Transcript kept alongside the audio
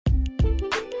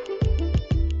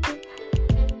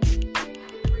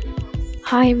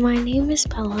Hi, my name is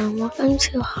Bella, and welcome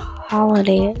to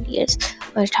Holiday Ideas,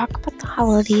 where I talk about the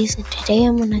holidays, and today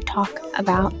I'm going to talk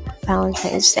about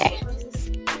Valentine's Day.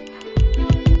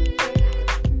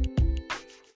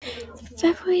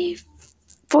 February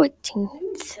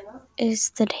 14th is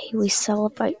the day we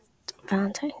celebrate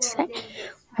Valentine's Day.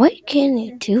 What can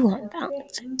you do on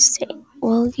Valentine's Day?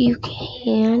 Well, you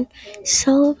can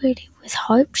celebrate it with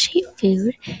heart-shaped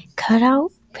food, cut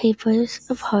out papers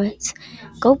of hearts,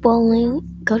 go bowling,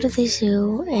 go to the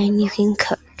zoo, and you can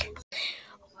cook.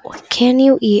 What can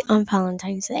you eat on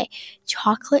Valentine's Day?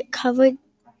 Chocolate-covered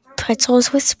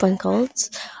pretzels with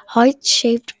sprinkles,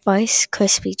 heart-shaped Rice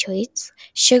Krispie treats,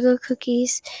 sugar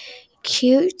cookies,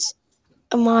 cute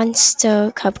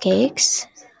monster cupcakes,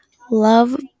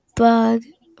 love bug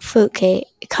fruitcake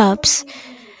cups,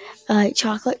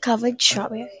 chocolate-covered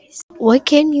strawberries. What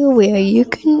can you wear? You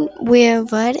can wear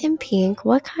red and pink.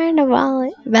 What kind of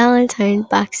Valentine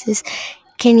boxes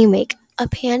can you make? A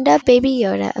panda, baby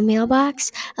Yoda, a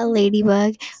mailbox, a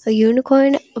ladybug, a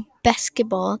unicorn, a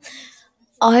basketball,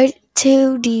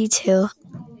 R2D2,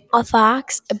 a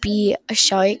fox, a bee, a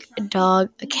shark, a dog,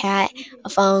 a cat, a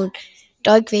phone,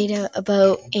 Darth Vader, a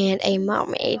boat, and a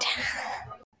mermaid.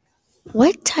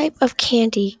 What type of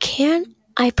candy can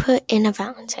I put in a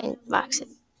Valentine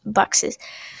boxes?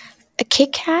 A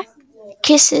Kit Kat,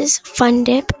 Kisses, Fun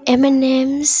Dip,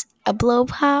 M&M's, a Blow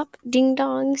Pop, Ding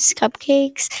Dongs,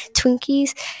 Cupcakes,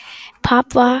 Twinkies,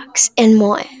 Pop Rocks, and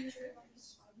more.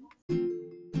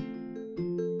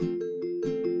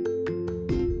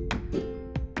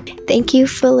 Thank you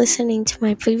for listening to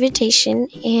my presentation,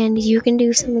 and you can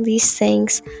do some of these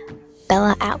things.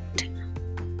 Bella out.